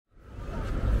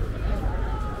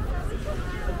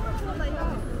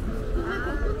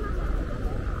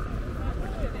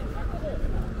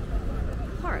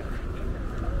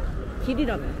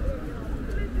길이라며.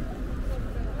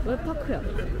 왜 파크야?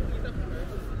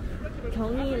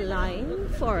 경의 Line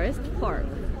Forest Park.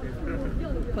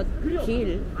 But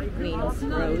길 means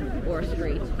road or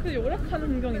street. 근데 열악한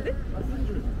풍경인데?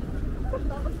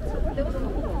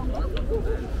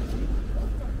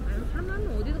 살면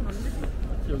어디든 가면 되지.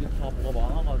 여기 다 뭐가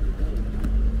많아가지고.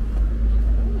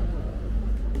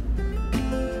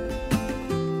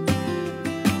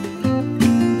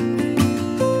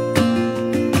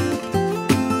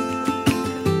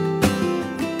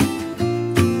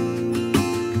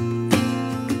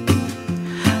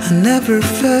 I never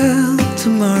felt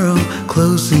tomorrow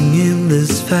closing in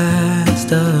this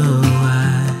fast. Oh,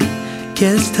 I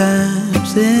guess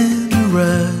time's in a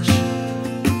rush.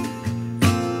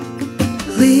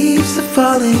 Leaves are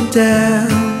falling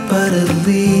down, but at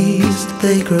least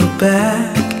they grow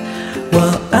back.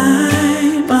 While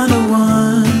I'm on a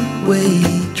one-way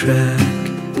track.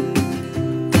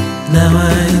 Now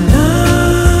I know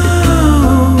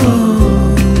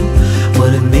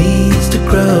what it means to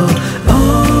grow.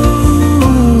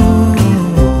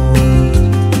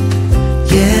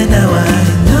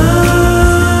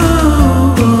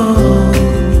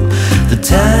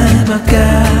 I've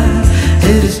got,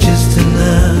 it is just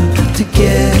enough to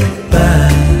get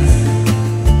by.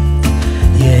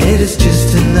 Yeah, it is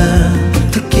just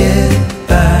enough to get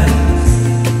by.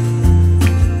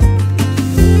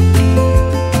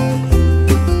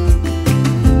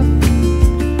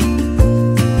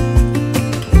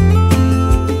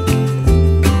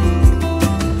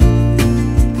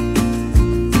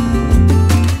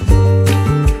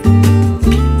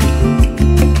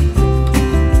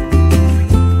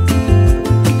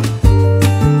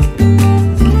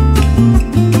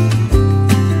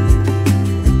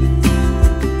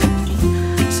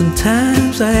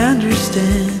 Sometimes I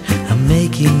understand I'm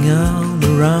making all the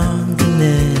wrong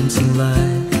demands in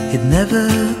life. It never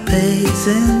pays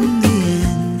in the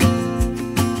end.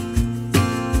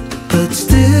 But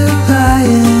still I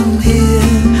am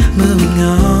here, moving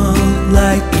on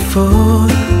like before.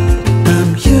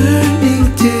 I'm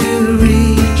yearning to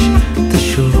reach the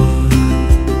shore.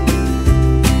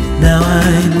 Now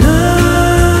I know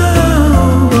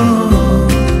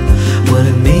what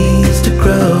it means to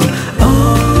grow.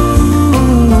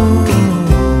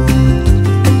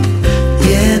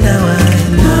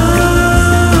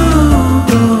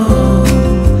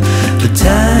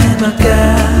 I've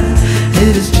got,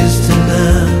 it is just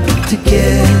enough to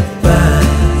get by.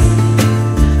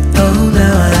 Oh,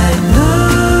 now I know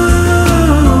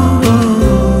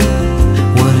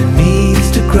what it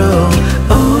means to grow.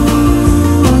 Oh,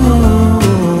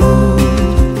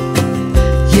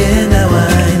 yeah, now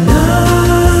I know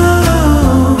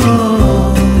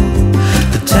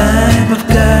the time I've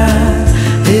got,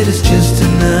 it is just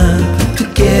enough to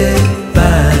get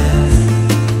by.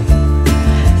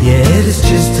 Yeah, it is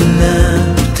just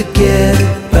enough to get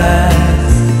by.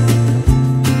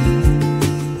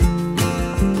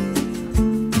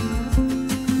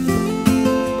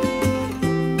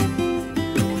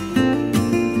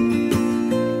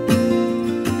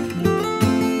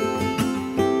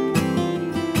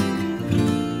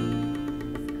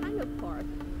 Kind of park.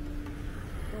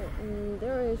 Oh, and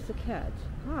there is a cat.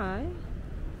 Hi.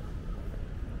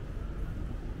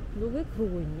 너 왜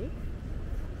그러고 있니?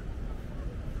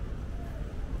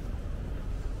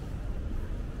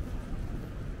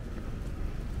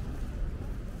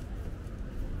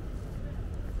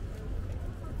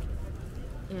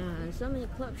 And so many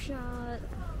club shot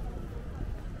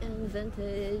and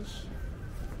vintage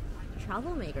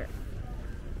travel maker.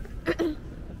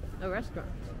 A restaurant.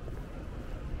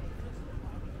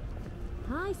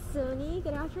 Hi Sony,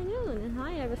 good afternoon. And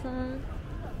hi everyone.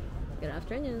 Good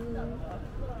afternoon.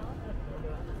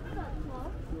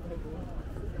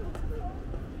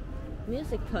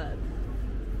 Music pub.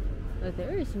 Oh,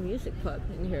 there is a music pub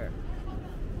in here.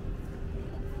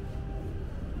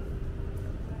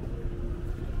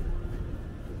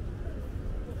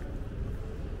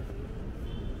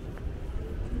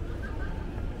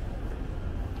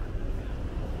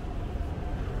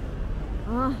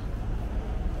 아,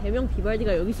 대명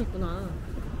비발디가 여기 있었구나.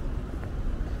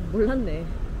 몰랐네.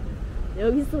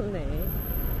 여기 있었네.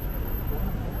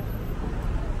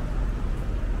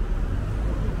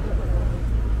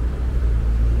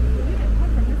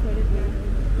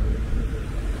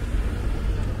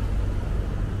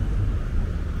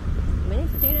 Many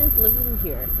students live in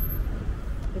here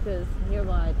because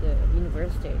nearby the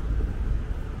university.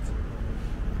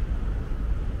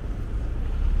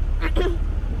 I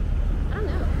don't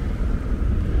know.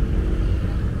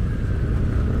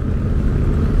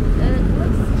 And it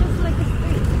looks just like a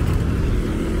street.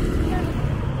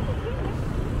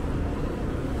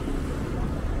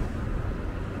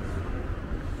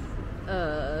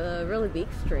 a really big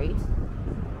street.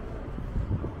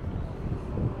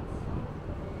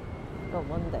 Oh,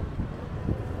 one day.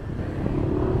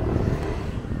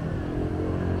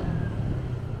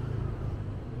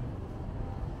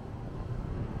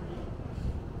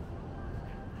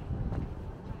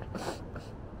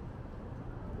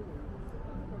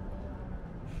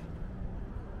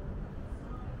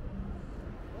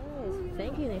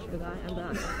 Thank you, nature guy. I'm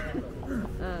back.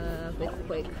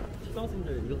 Quick.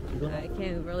 I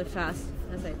came really fast.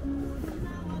 That's it.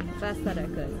 Fast that I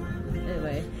could.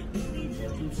 Anyway.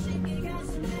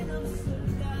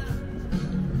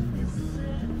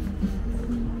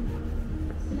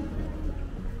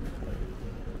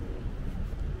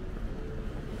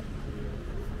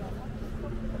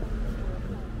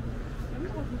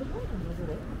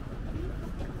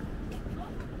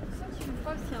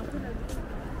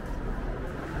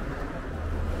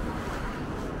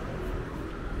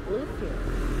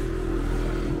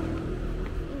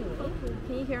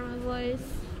 Can you hear my voice?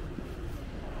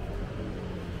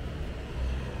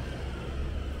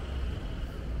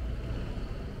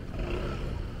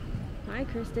 Hi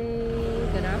Kirsty,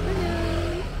 good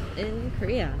afternoon in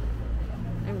Korea.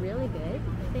 I'm really good.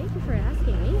 Thank you for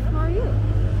asking me. How are you?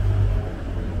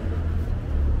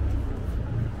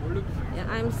 Yeah,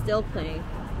 I'm still playing.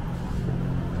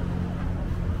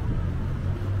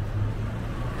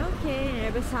 Okay,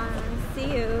 everyone,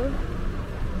 see you.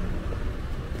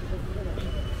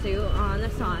 See you on the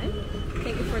side.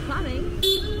 Thank you for coming.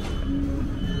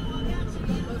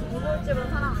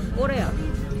 Korea.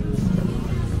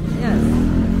 Yes.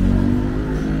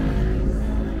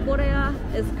 Korea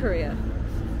is Korea.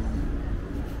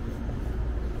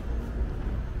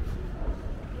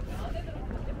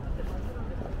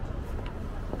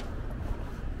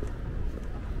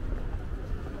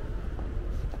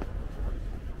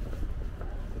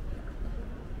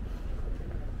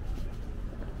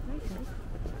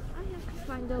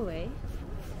 Find a way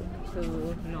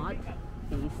to not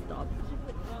be stopped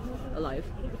alive.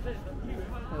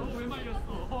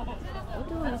 What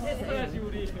do I say?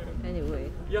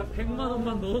 Anyway. 야 100만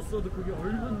원만 넣었어도 그게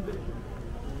얼만데.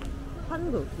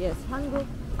 한국. Yes, 한국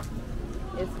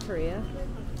is Korea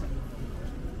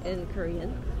in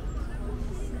Korean.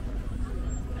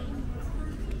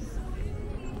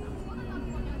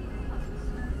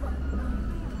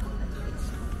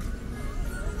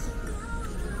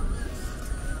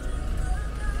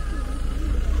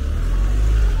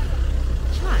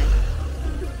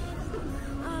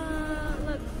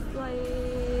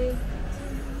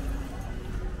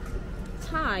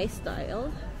 Thai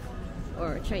style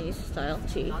or Chinese style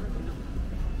tea.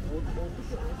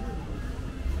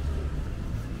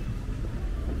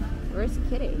 Where's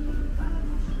Kitty?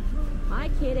 Hi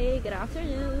Kitty, good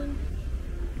afternoon.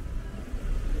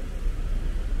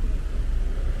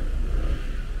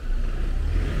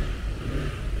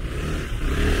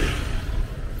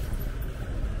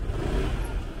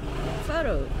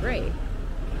 Photo, great.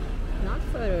 Not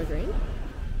photo green.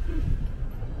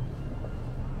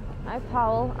 Hi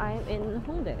Paul, I'm in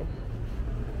Hongdae.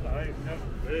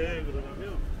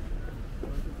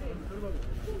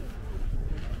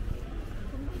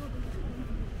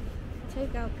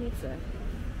 Takeout pizza.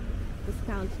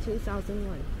 Discount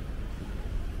 2001.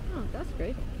 Oh, that's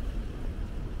great.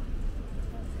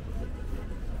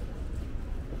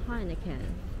 Heineken.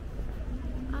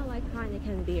 I like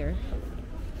Heineken beer,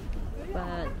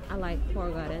 but I like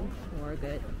Forgotten more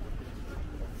good.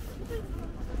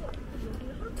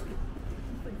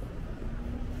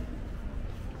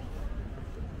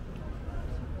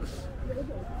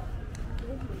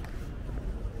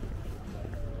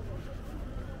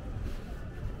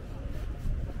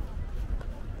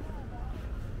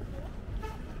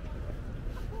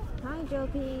 Hi Joe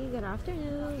P, good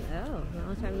afternoon. Oh,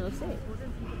 long time no see.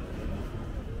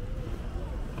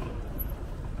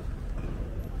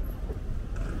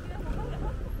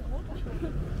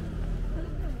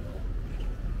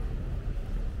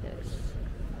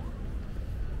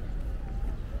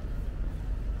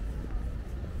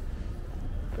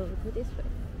 Go this way.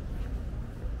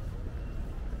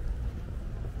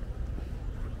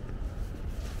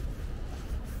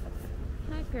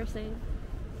 Hi, piercing.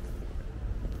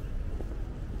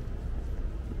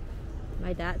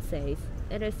 My dad says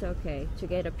it is okay to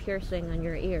get a piercing on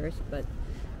your ears, but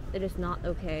it is not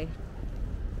okay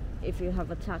if you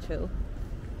have a tattoo.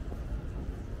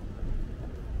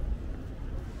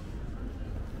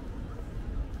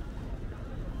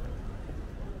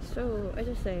 So I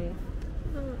just say,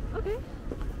 okay.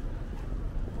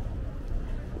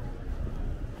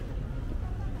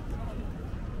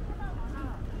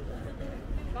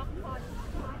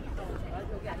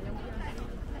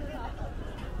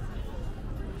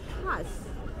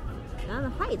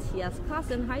 Height, yes,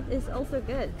 Class and Height is also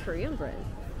good. Korean brand.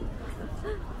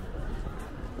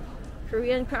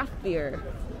 Korean craft beer.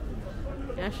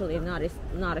 Actually, it's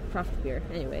not a craft beer.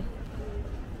 Anyway.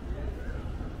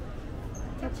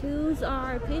 Tattoos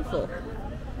are painful.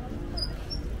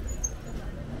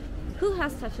 Who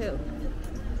has tattoo?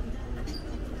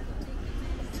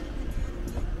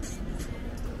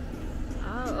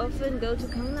 I often go to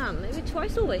Gangnam, maybe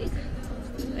twice a week,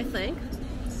 I think.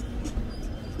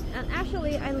 And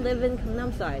actually, I live in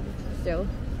Gangnam side, so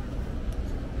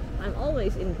I'm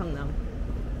always in Gangnam.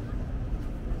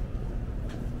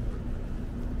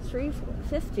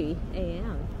 3:50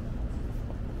 a.m.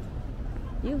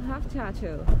 You have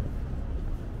tattoo.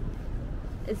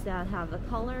 Is that have a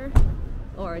color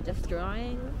or just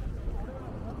drawing?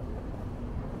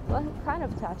 What kind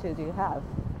of tattoo do you have?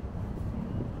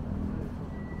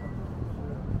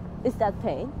 Is that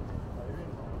pain?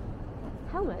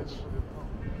 How much?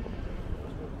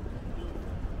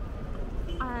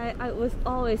 I was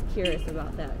always curious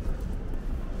about that.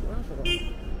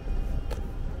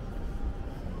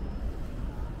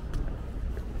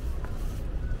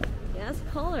 Yes,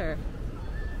 color.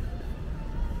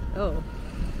 Oh.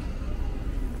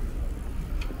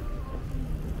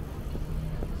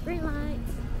 Green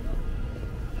lights.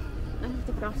 I have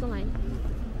to cross the line.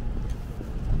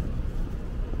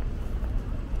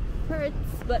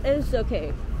 Hurts, but it's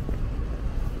okay.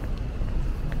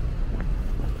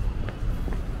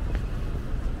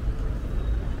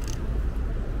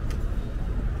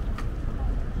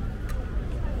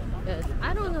 Yes,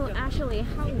 I don't know actually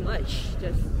how much.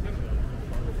 Just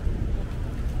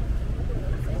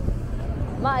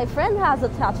my friend has a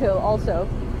tattoo also,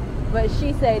 but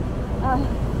she said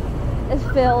it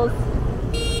feels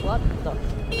what the.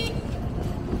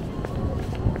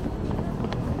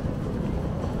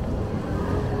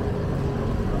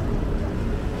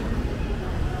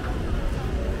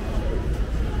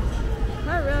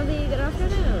 Hi Robbie, good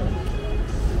afternoon.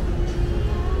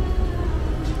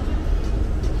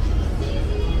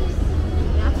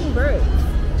 Matching birds.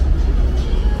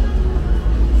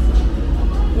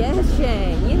 Yes,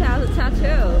 Shane, you have a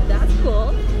tattoo. That's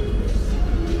cool.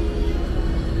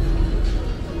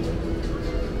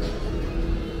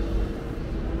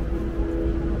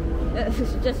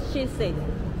 Just she said,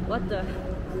 what the?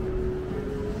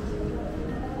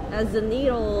 As the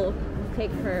needle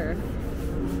take her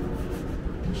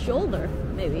shoulder,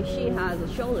 maybe she has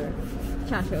a shoulder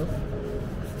tattoo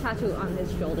on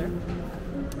his shoulder,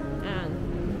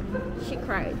 and she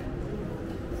cried.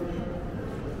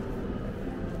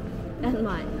 And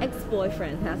my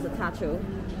ex-boyfriend has a tattoo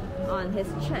on his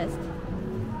chest.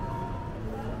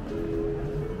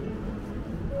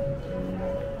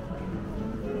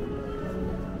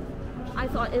 I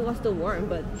thought it was the worm,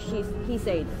 but he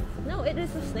said, no, it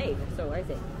is a snake. So I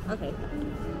said, okay.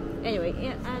 Anyway,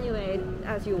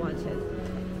 as you wanted.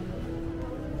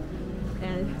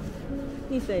 And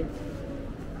he said,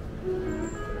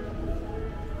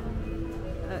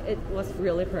 it was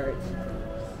really hurt.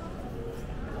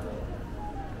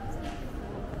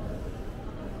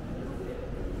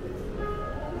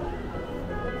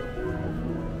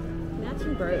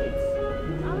 Matching birds.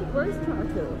 I like birds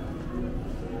tattoo.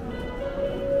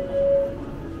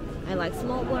 I like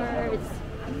small birds.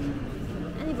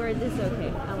 Any bird is okay.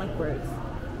 I like birds.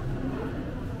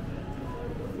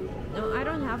 No, I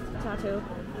don't have a tattoo.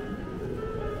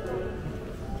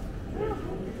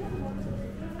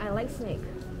 I like snake.